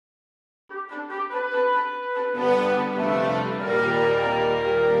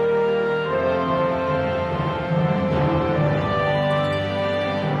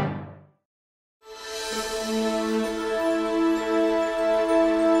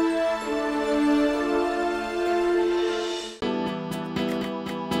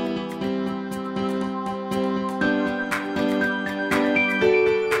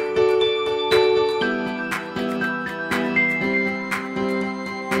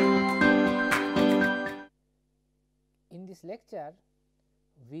this lecture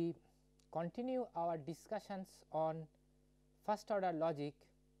we continue our discussions on first order logic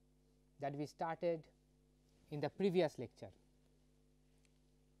that we started in the previous lecture.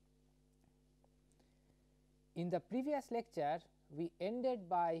 In the previous lecture we ended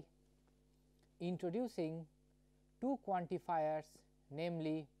by introducing two quantifiers,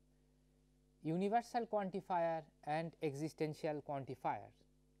 namely universal quantifier and existential quantifier.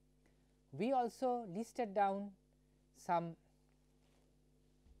 We also listed down some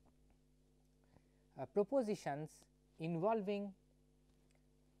propositions involving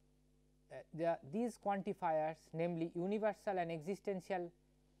these quantifiers, namely universal and existential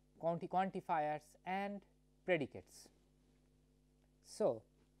quantifiers and predicates. So,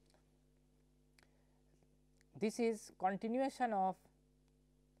 this is continuation of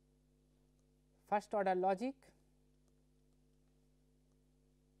first order logic.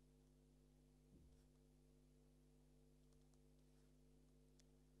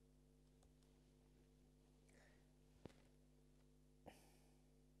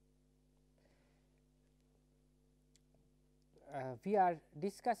 We are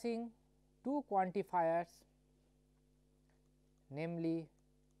discussing two quantifiers, namely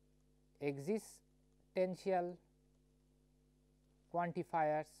existential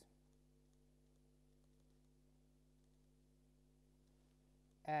quantifiers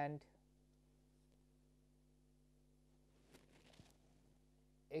and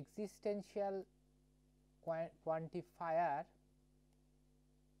existential quantifier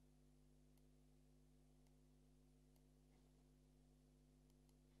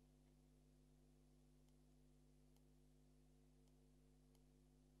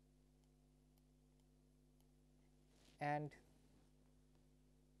and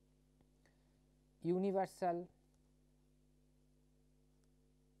universal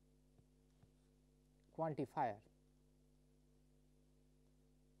quantifier.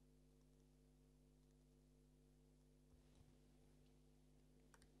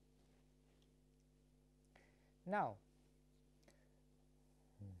 Now,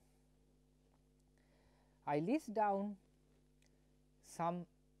 I list down some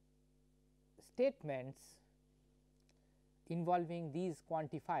statements involving these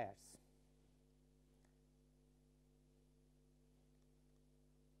quantifiers.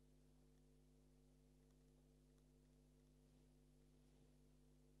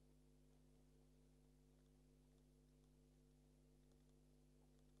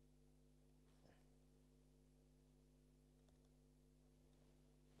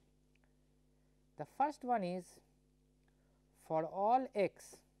 The first one is for all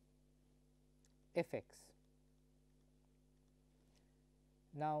x f x.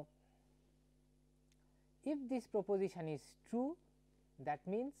 Now, if this proposition is true, that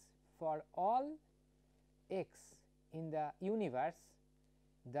means for all x in the universe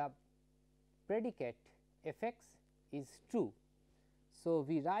the predicate f x is true. So,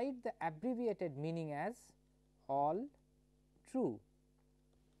 we write the abbreviated meaning as all true.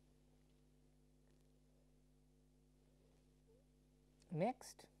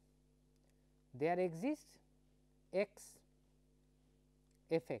 Next, there exists x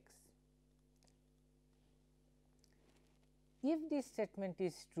f x. If this statement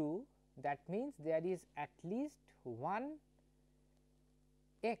is true, that means there is at least one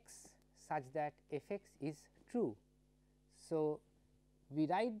x such that f x is true. So, we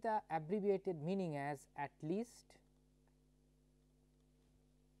write the abbreviated meaning as at least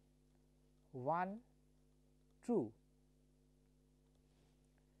one true.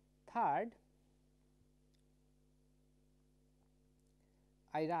 Third,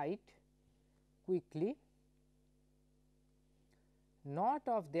 I write quickly not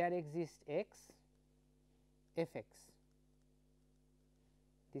of there exists x f x.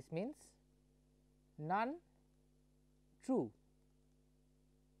 This means none true.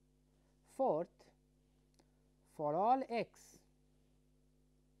 Fourth, for all x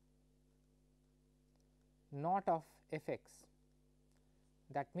not of f x.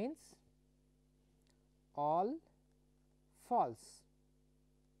 That means all false.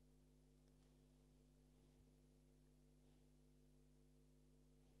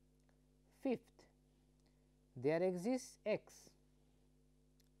 Fifth, there exists x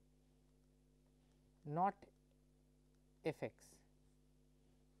not f x.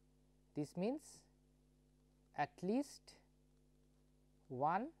 This means at least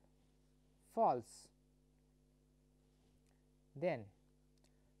one false. Then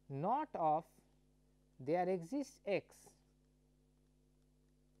not of there exists x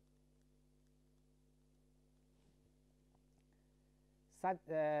such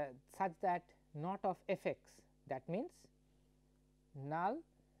that not of f x. That means null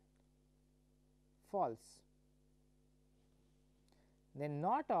false. Then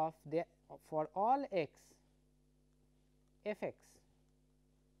not of the for all x f x,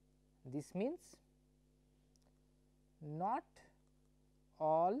 this means not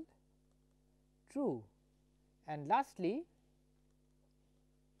all true, and lastly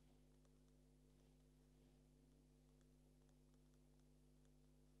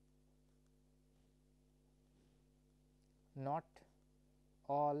not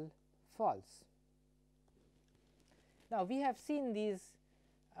all false. Now, we have seen these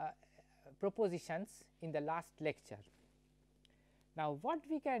propositions in the last lecture. Now, what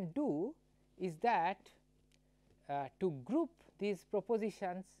we can do is that to group these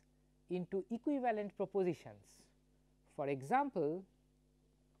propositions into equivalent propositions. For example,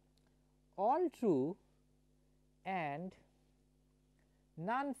 all true and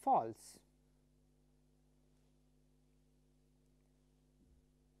none false.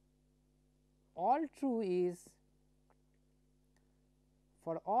 All true is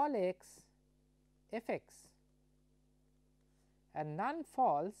for all x f x, and none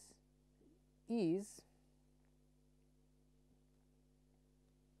false is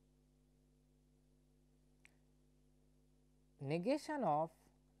negation of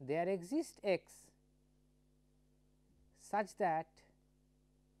there exists x such that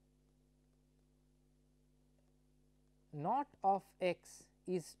not of x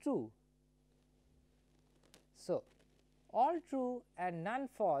is true. So, all true and none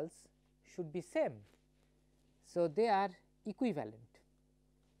false should be same. So, they are equivalent.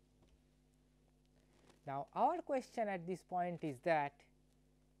 Now, our question at this point is that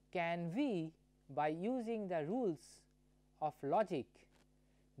can we, by using the rules of logic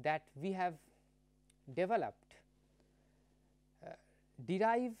that we have developed,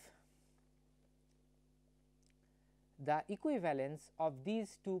 derive the equivalence of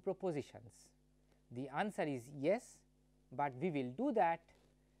these two propositions? The answer is yes, but we will do that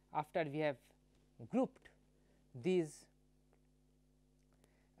after we have grouped these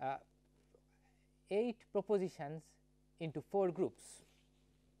 8 propositions into 4 groups.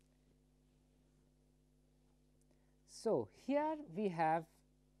 So, here we have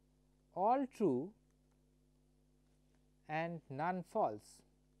all true and none false.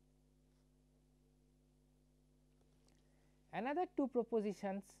 Another 2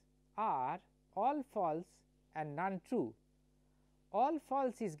 propositions are all false and none true. All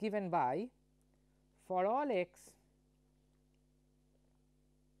false is given by for all x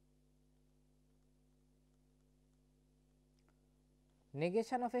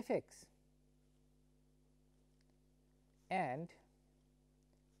negation of f x, and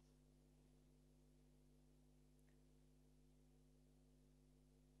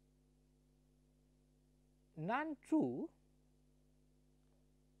none true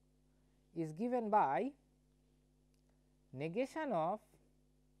is given by negation of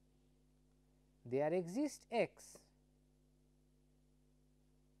there exists x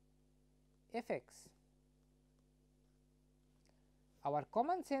f x. Our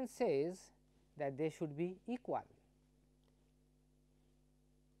common sense says that they should be equal,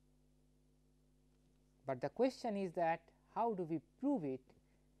 but the question is that how do we prove it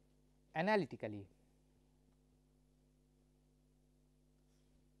analytically?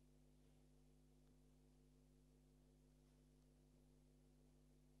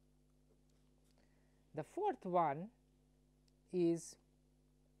 The fourth one is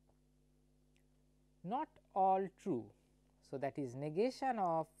not all true. So, that is negation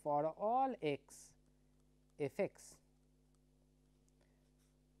of for all x f x.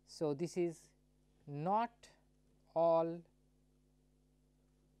 So, this is not all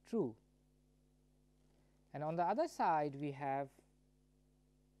true, and on the other side we have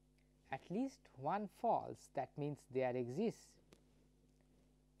at least one false, that means there exists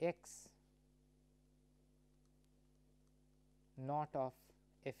x not of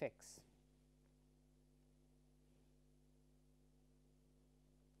f x.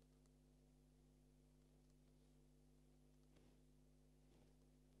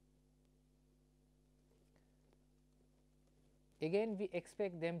 Again we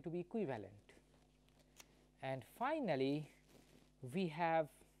expect them to be equivalent, and finally we have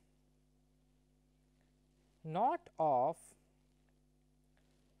not of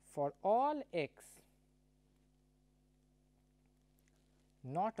for all x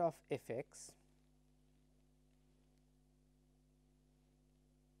not of f x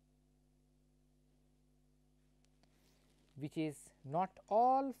which is not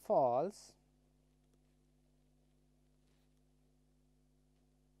all false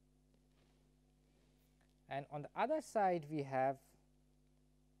and on the other side we have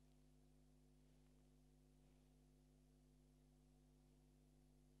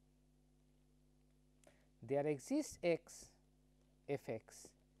there exists x f x,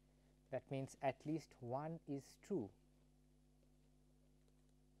 that means at least one is true.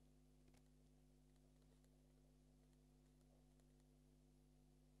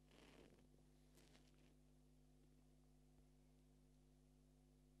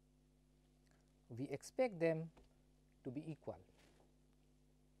 We expect them to be equal.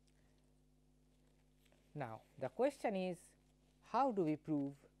 Now, the question is, how do we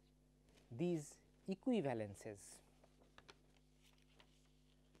prove these equivalences?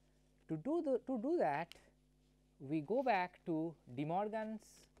 To do that, we go back to De Morgan's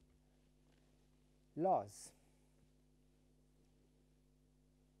laws.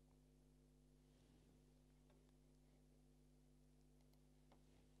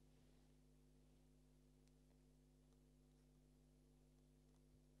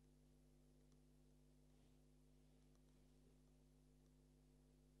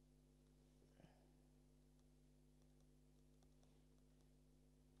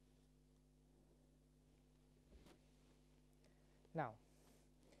 Now,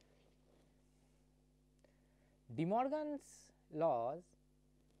 De Morgan's laws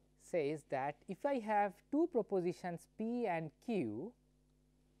says that if I have two propositions P and Q,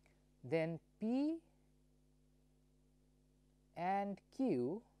 then P and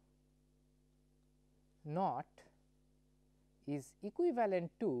Q naught is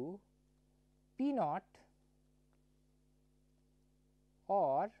equivalent to P naught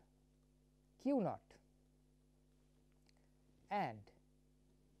or Q naught, and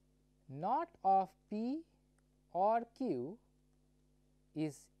naught of P or Q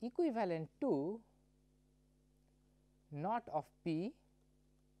is equivalent to naught of P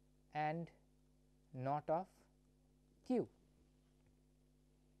and naught of Q.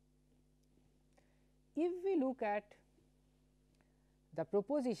 If we look at the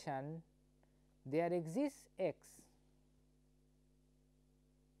proposition, there exists x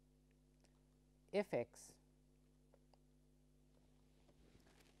f x.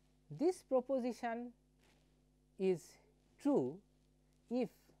 This proposition is true if,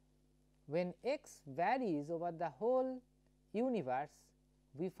 when x varies over the whole universe,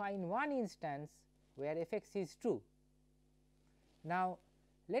 we find one instance where f x is true. Now,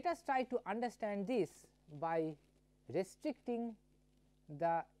 let us try to understand this by restricting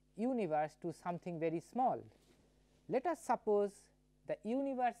the universe to something very small. Let us suppose the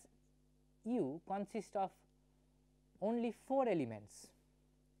universe U consists of only 4 elements.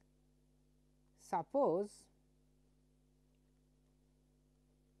 Suppose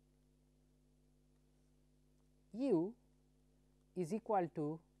U is equal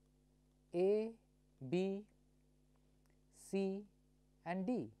to A, B, C and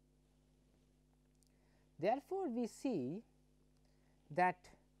D. Therefore, we see that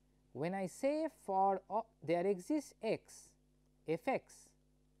when I say for there exists x f x,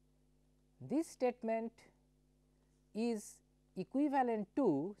 this statement is equivalent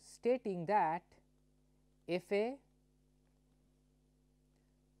to stating that f a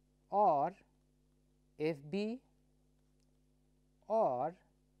or f b or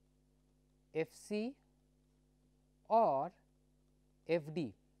f c or f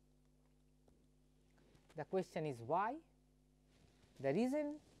d. The question is why? The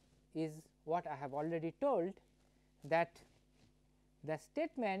reason is what I have already told, that the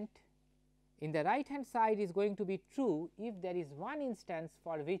statement in the right hand side is going to be true if there is one instance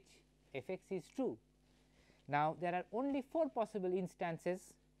for which f x is true. Now, there are only 4 possible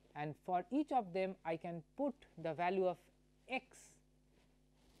instances, and for each of them I can put the value of x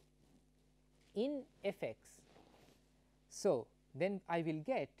in f x. So, then I will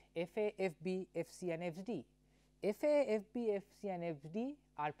get f a, f b, f c and f d. f a, f b, f c and f d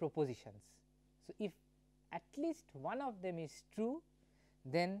are propositions. So, if at least one of them is true,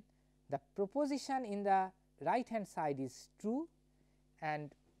 then the proposition in the right hand side is true,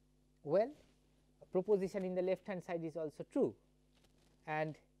 and well, proposition in the left hand side is also true,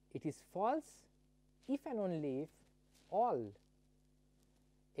 and it is false if and only if all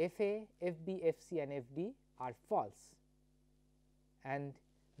f a, f b, f c and f d are false, and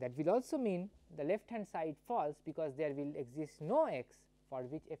that will also mean the left hand side false, because there will exist no x for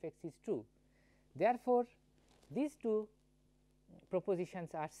which f x is true. Therefore, these two propositions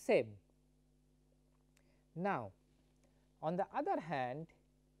are same. Now, on the other hand,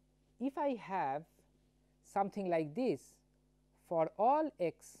 if I have something like this for all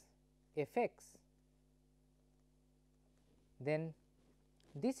x f x, then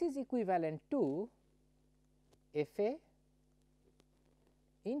this is equivalent to f a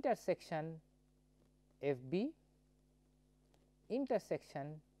intersection f b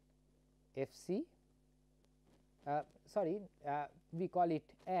intersection f c sorry, we call it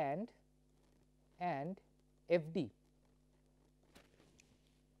and FD.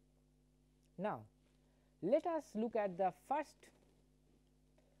 Now, let us look at the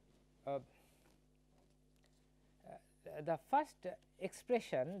first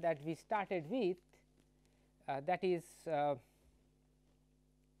expression that we started with, that is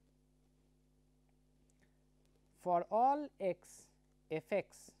for all x f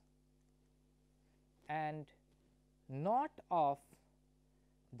x and not of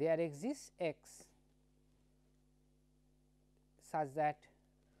there exists x such that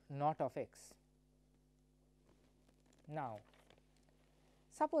not of x. Now,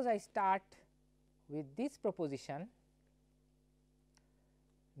 suppose I start with this proposition,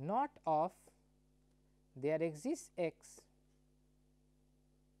 not of there exists x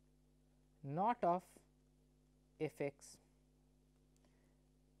not of f x.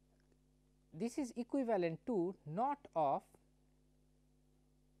 This is equivalent to not of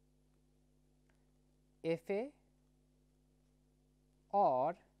f a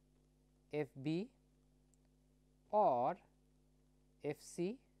or f b or f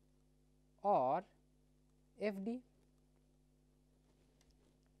c or f d,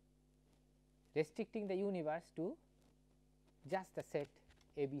 restricting the universe to just the set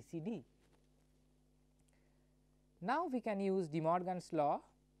A B C D. Now, we can use De Morgan's law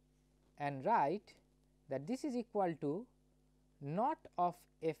and write that this is equal to not of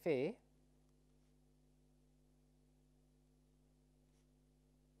f a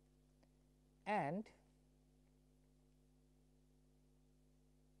and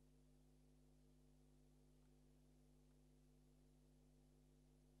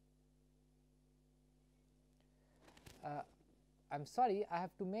I am sorry, I have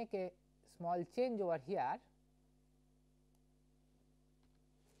to make a small change over here.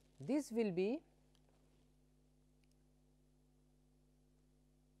 This will be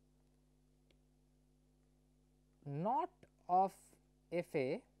not of f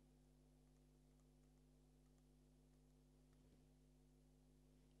a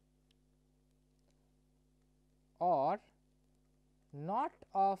or not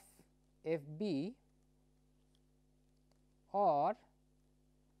of f b or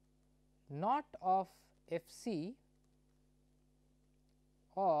not of f c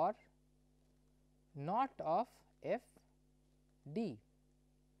or not of f d.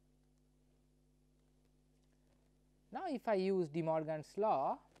 Now, if I use De Morgan's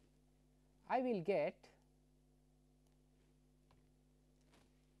law, I will get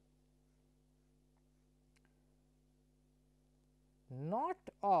not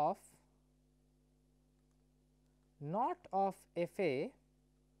of f a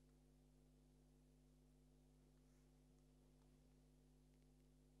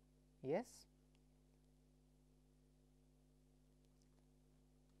yes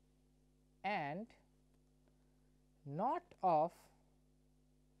and not of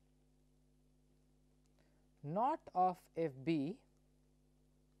f b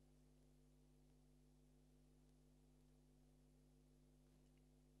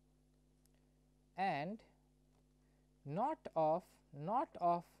and not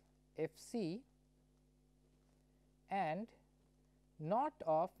of f c and not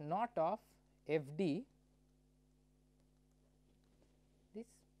of f d this,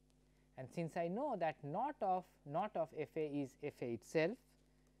 and since I know that not of f a is f a itself.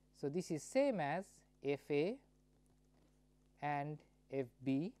 So, this is same as f a and f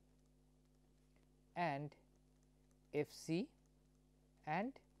b and f c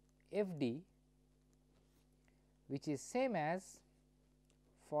and f d, which is same as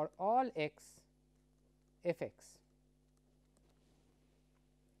for all x f x.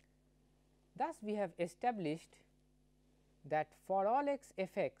 Thus, we have established that for all x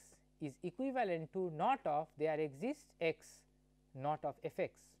f x is equivalent to not of there exists x not of f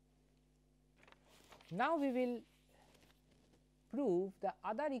x. Now, we will prove the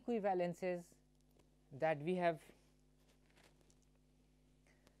other equivalences that we have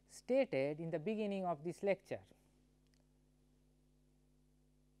stated in the beginning of this lecture.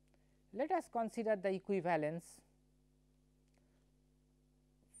 Let us consider the equivalence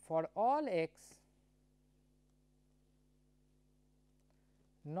for all x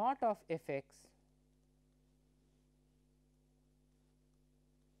not of f x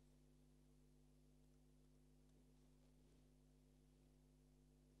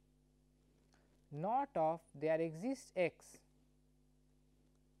not of there exists x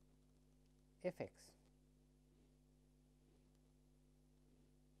f x.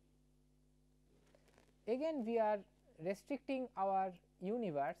 Again, we are restricting our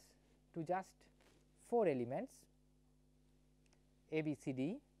universe to just 4 elements. A B C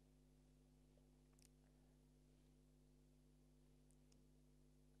D,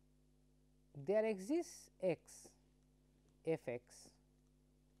 there exists x f x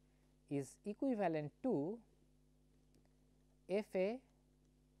is equivalent to f a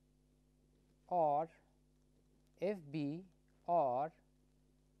or f b or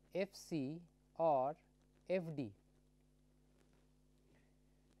f c or f d,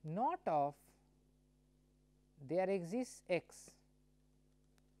 not of there exists x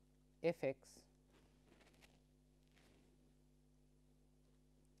f x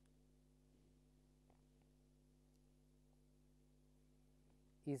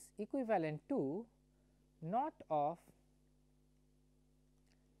is equivalent to not of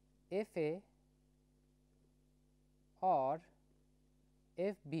f a or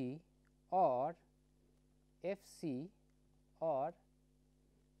f b or f c or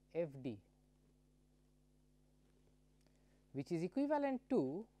f d, which is equivalent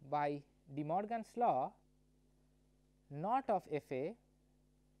to, by De Morgan's law, not of f a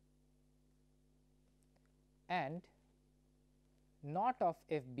and not of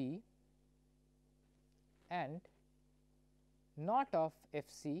f b and not of f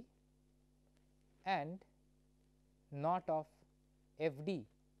c and not of f d,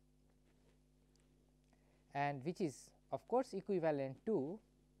 and which is of course equivalent to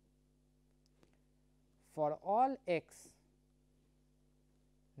for all x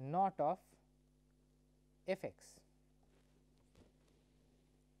not of f x.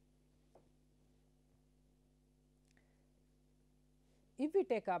 If we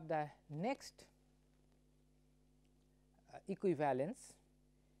take up the next equivalence,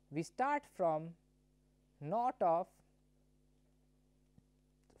 we start from not of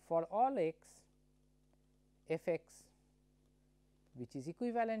for all x f x, which is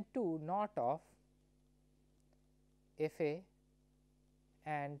equivalent to not of f a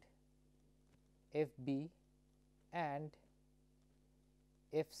and f b and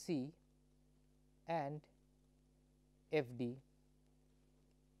f c and f d,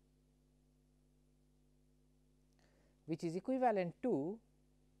 which is equivalent to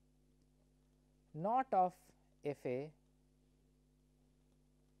not of f a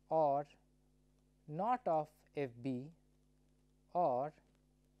or not of f b or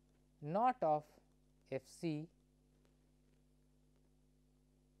not of f c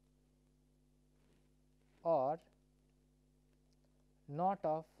or not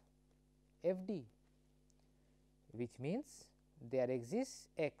of f d, which means there exists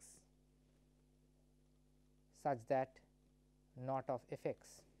x such that not of f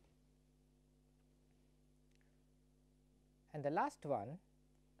x. And the last one,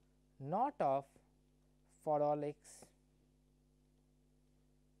 not of for all x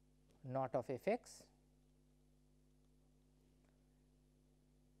not of f x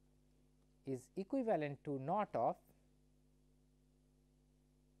is equivalent to not of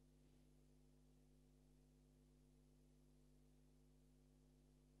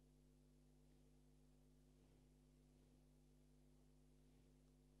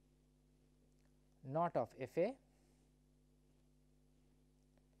not of f a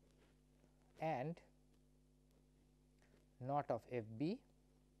and not of f b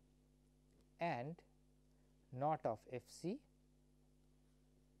and not of f c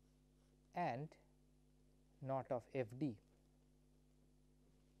and not of f d,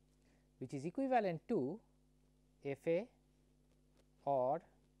 which is equivalent to f a or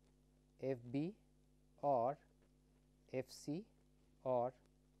f b or f c or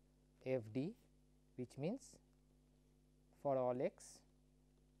f d, which means for all x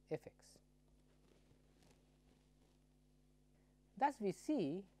f x. Thus, we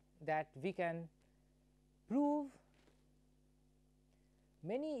see that we can prove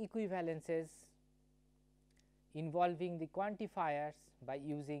many equivalences involving the quantifiers by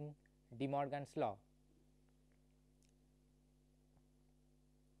using De Morgan's law.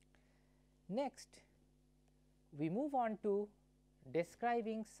 Next, we move on to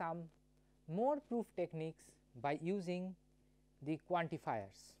describing some more proof techniques by using the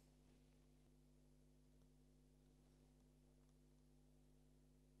quantifiers.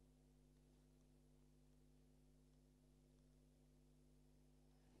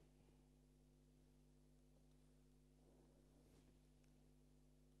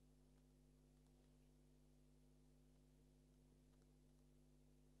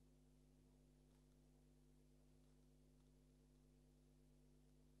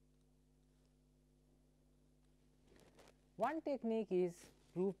 One technique is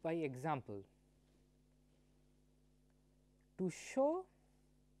proof by example. To show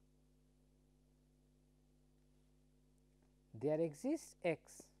there exists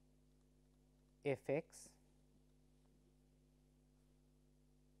x f x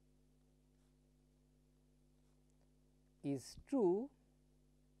is true,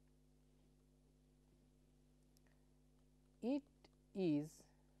 it is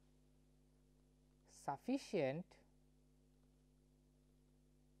sufficient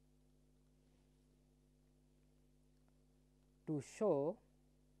to show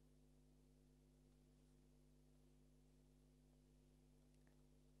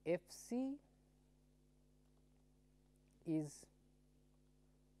f c is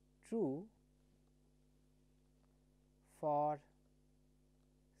true for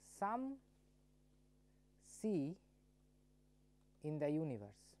some c in the universe.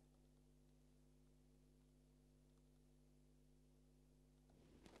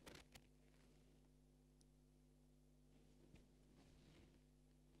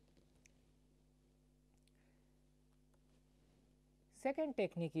 Second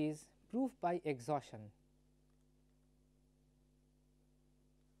technique is proof by exhaustion.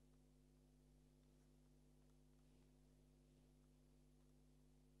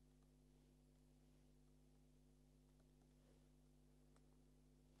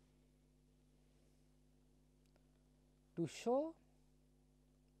 To show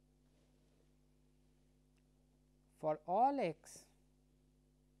for all x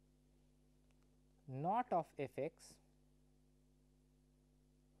not of f x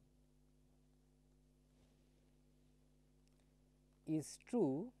is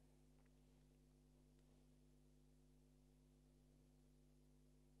true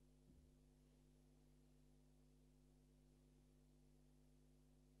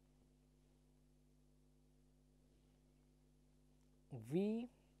we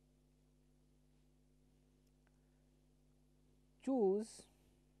choose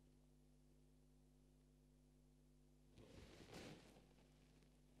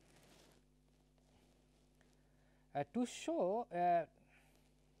to show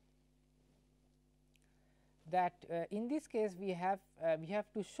that in this case we have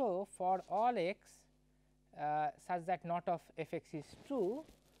to show for all x such that not of f x is true,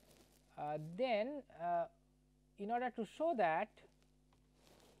 then in order to show that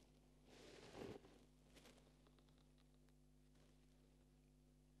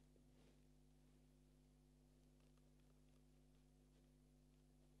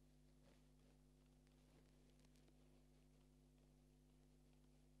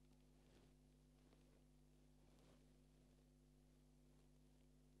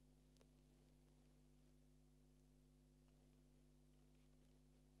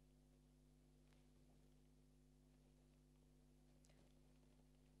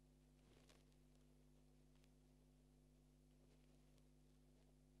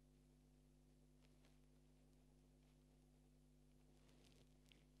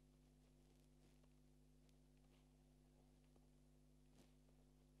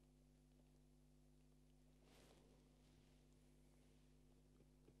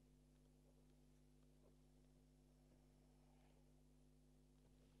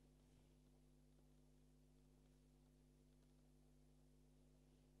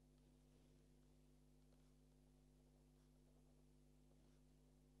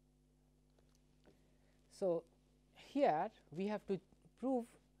so here we have to prove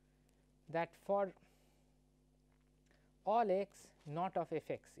that for all x not of f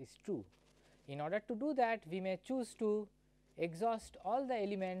x is true. In order to do that, we may choose to exhaust all the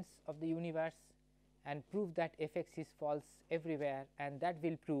elements of the universe and prove that f x is false everywhere, and that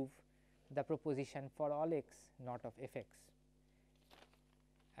will prove the proposition for all x not of f x.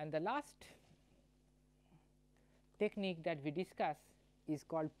 And the last technique that we discuss is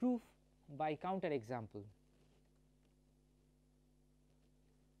called proof by counter example.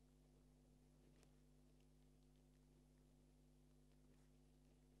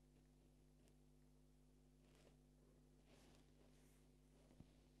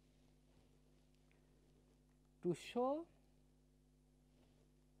 To show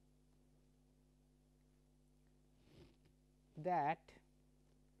that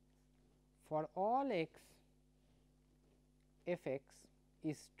for all x f x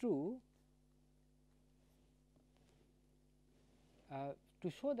is true, to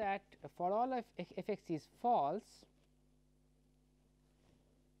show that for all of f x is false,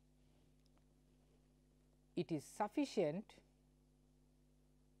 it is sufficient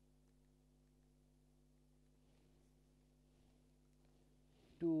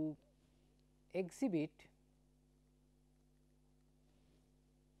to exhibit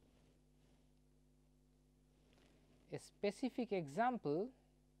a specific example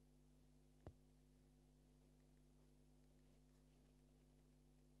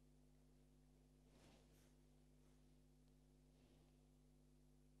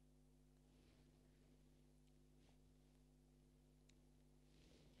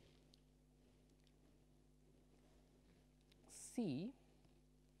C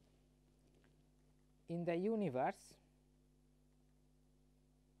in the universe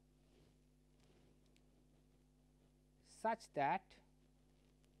such that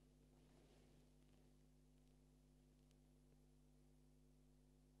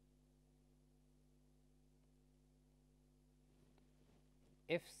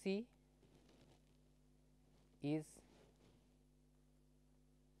F c is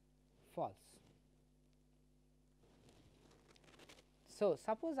false. So,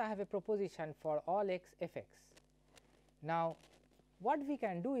 suppose I have a proposition for all x f x. Now, what we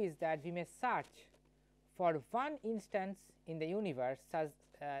can do is that we may search for one instance in the universe such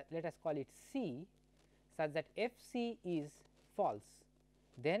let us call it C, such that f c is false.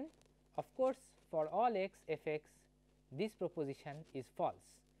 Then of course, for all x f x this proposition is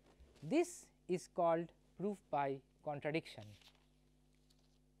false. This is called proof by contradiction.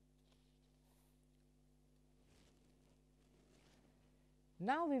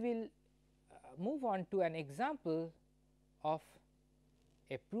 Now, we will move on to an example of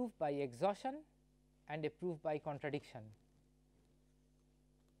a proof by exhaustion and a proof by contradiction.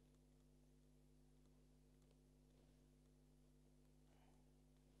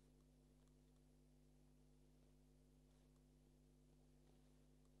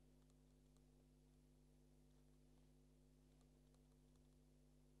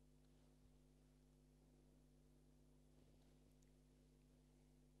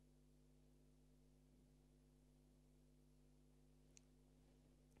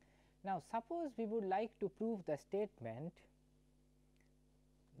 Now, suppose we would like to prove the statement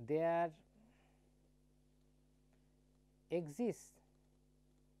there exists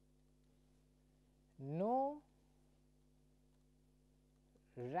no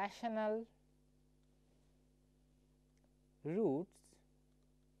rational roots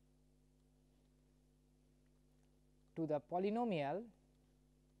to the polynomial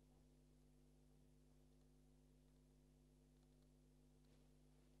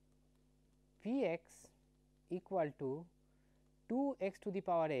p x equal to 2 x to the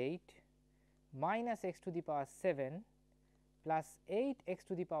power 8 minus x to the power 7 plus 8 x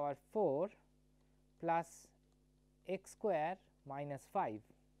to the power 4 plus x square minus 5.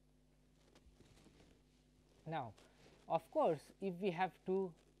 Now, of course, if we have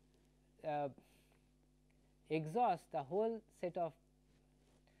to exhaust the whole set of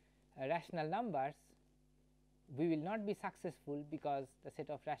rational numbers, we will not be successful because the set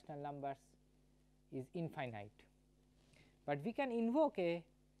of rational numbers is infinite, but we can invoke a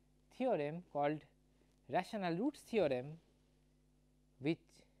theorem called rational roots theorem, which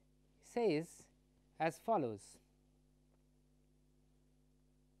says as follows.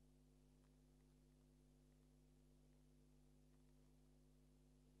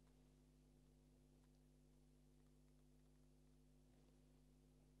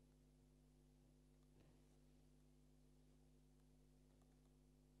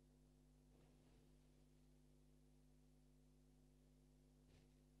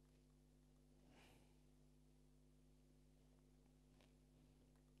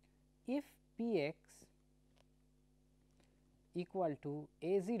 If p x equal to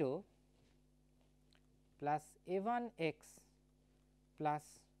a 0 plus a 1 x plus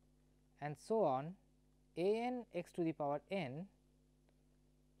and so on a n x to the power n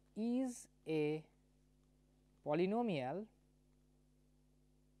is a polynomial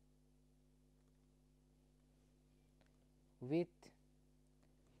with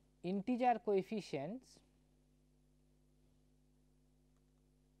integer coefficients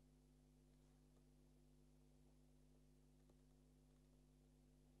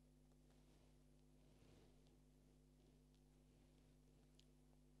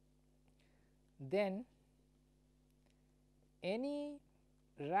then any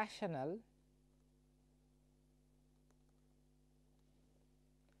rational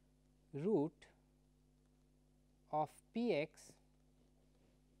root of p x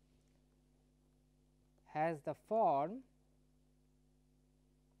has the form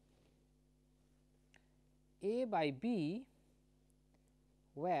a by b,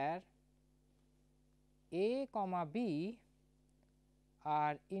 where a comma b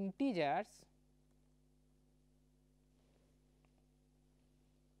are integers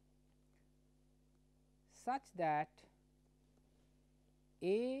such that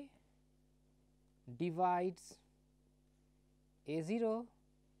a divides a 0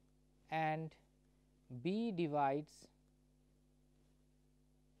 and b divides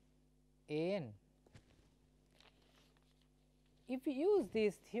a n. If we use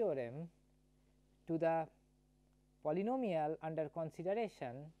this theorem to the polynomial under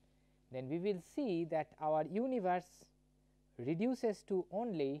consideration, then we will see that our universe reduces to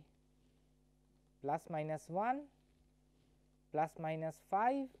only plus minus 1, plus minus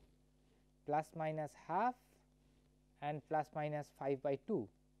 5, plus minus half and plus minus 5 by 2,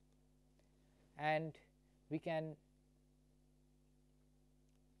 and we can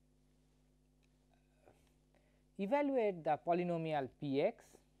evaluate the polynomial p x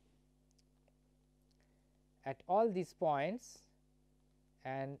at all these points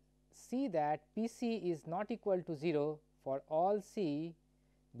and see that p c is not equal to 0 for all c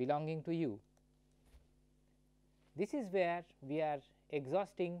belonging to u. This is where we are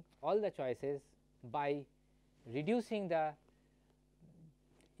exhausting all the choices by reducing the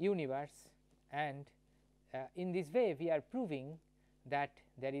universe, and in this way we are proving that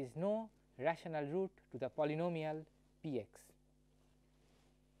there is no rational root to the polynomial p x.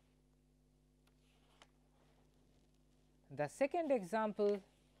 The second example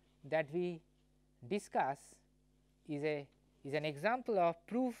that we discuss is an example of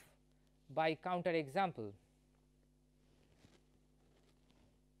proof by counter example.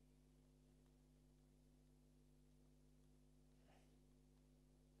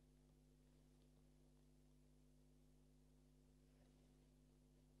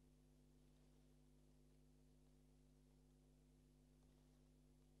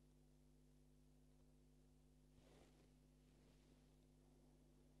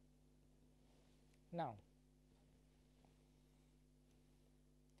 Now,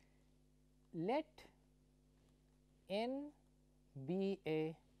 let n be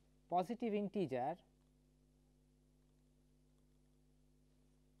a positive integer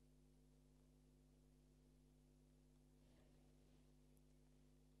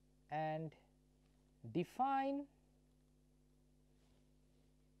and define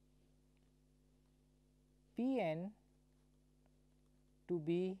p n to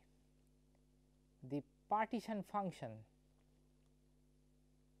be the partition function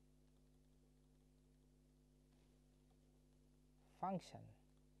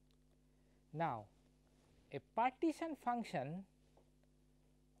Now, a partition function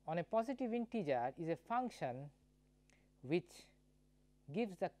on a positive integer is a function which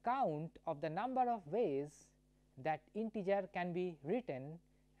gives the count of the number of ways that integer can be written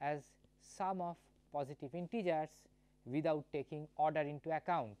as sum of positive integers without taking order into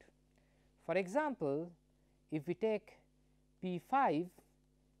account. For example, if we take p5,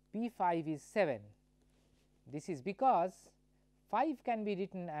 p5 is 7. This is because 5 can be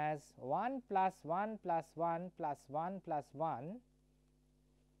written as 1 plus 1 plus 1 plus 1 plus 1,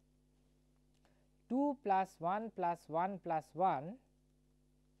 2 plus 1 plus 1 plus 1,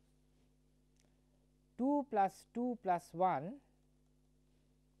 2 plus 2 plus 1,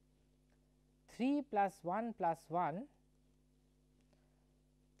 3 plus 1 plus 1,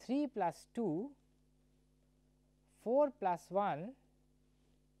 3 plus 2, 4 plus 1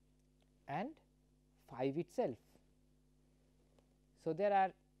 and 5 itself. So, there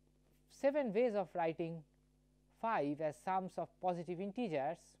are 7 ways of writing 5 as sums of positive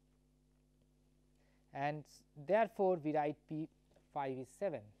integers, and therefore, we write p 5 is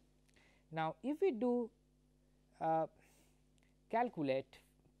 7. Now, if we do calculate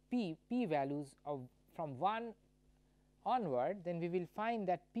p values of from 1 onward, then we will find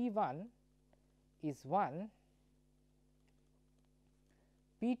that p 1 is 1,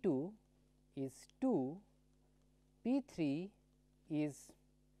 p 2 is 2, p 3 is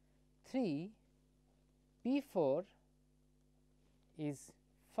 3, p 4 is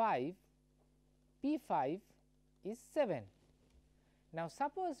 5, p 5 is 7. Now,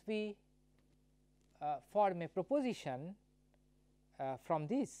 suppose we form a proposition from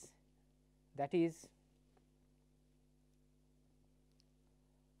this, that is,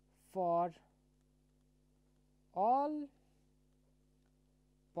 for all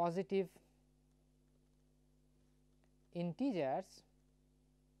positive integers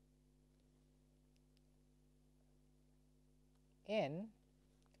n,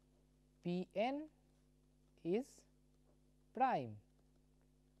 p n is prime.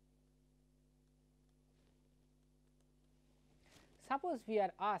 Suppose we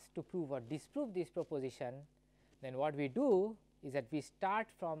are asked to prove or disprove this proposition, then what we do is that we start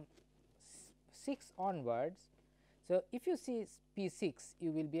from 6 onwards. So, if you see p 6,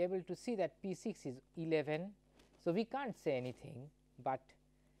 you will be able to see that p 6 is 11. So, we can't say anything, but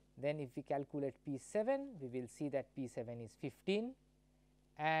then if we calculate p 7, we will see that p 7 is 15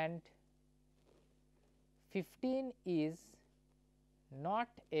 and 15 is not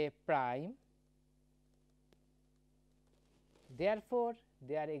a prime. Therefore,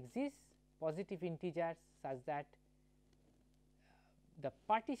 there exists positive integers such that the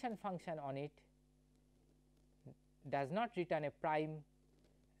partition function on it does not return a prime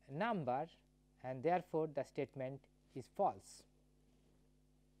number, and therefore, the statement is false.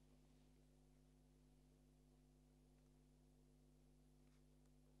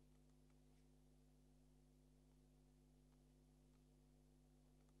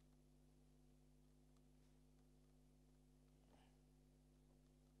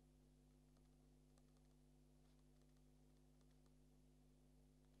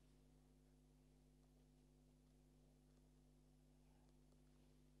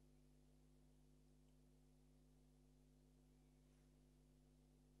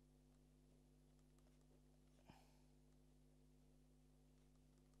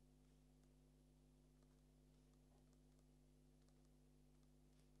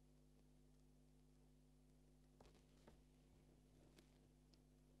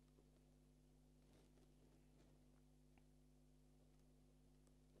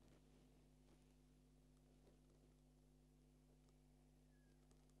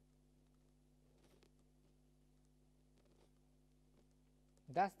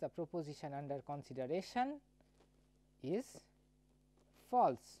 Thus, the proposition under consideration is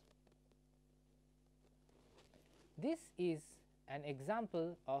false. This is an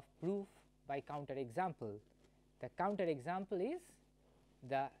example of proof by counter example. The counter example is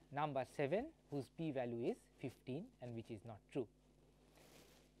the number 7 whose p value is 15 and which is not true,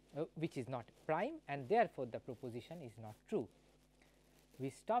 which is not prime, and therefore, the proposition is not true. We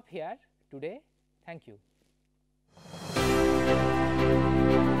stop here today. Thank you.